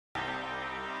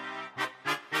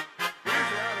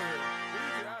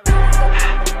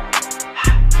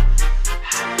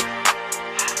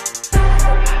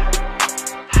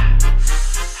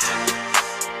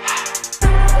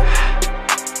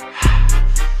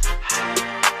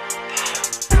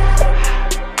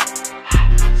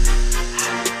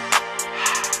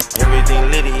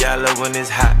I love when it's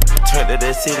hot. Turned to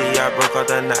the city, I broke off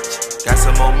the notch. Got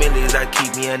some more millies, I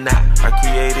keep me a knot. I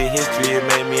created history, it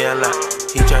made me a lot.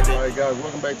 He tried to. Alright guys,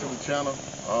 welcome back to the channel.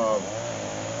 As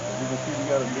you can see, we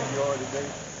got a big yard today.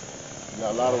 We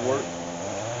got a lot of work.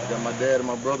 I got my dad and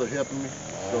my brother helping me.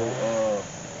 So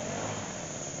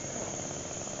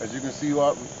as you can see,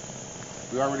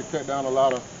 we already cut down a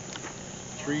lot of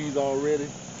trees already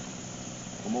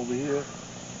from over here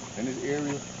in this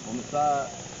area on the side.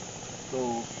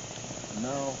 So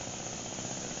now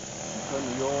we're cutting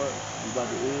the yard. We got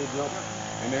the edge up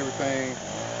and everything,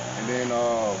 and then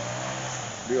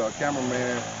the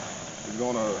cameraman is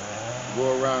gonna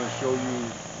go around and show you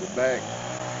the back,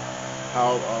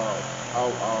 how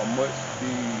much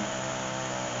the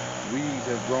weeds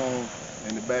have grown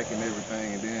in the back and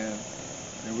everything, and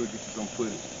then we'll get you some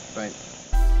footage. Thanks.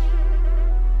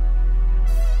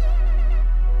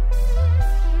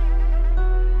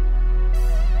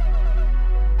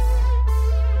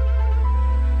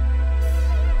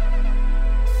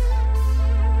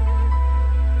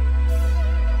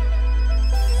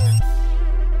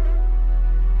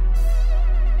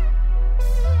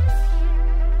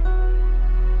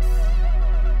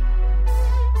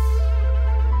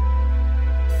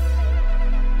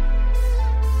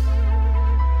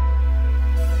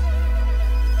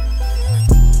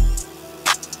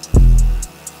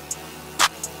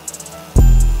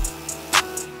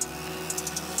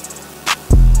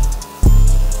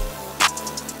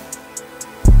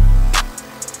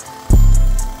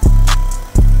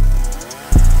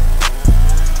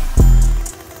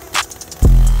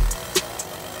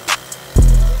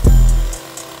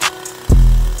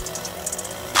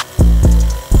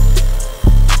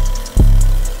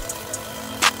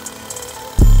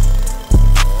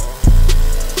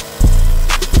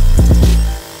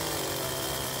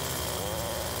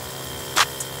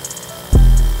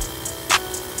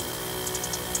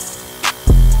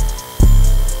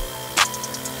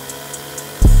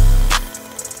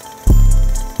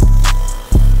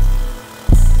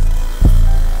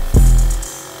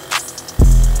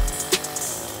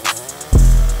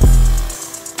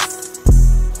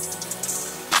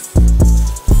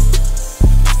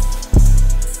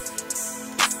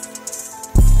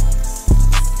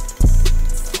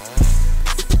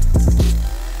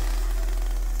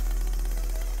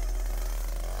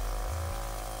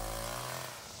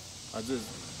 I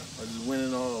just went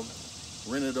and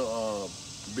rented a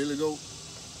billy goat.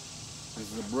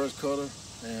 This is a brush cutter,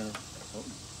 and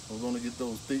I'm gonna get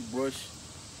those thick brush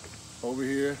over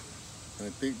here and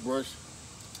a thick brush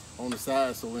on the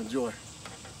side, so enjoy.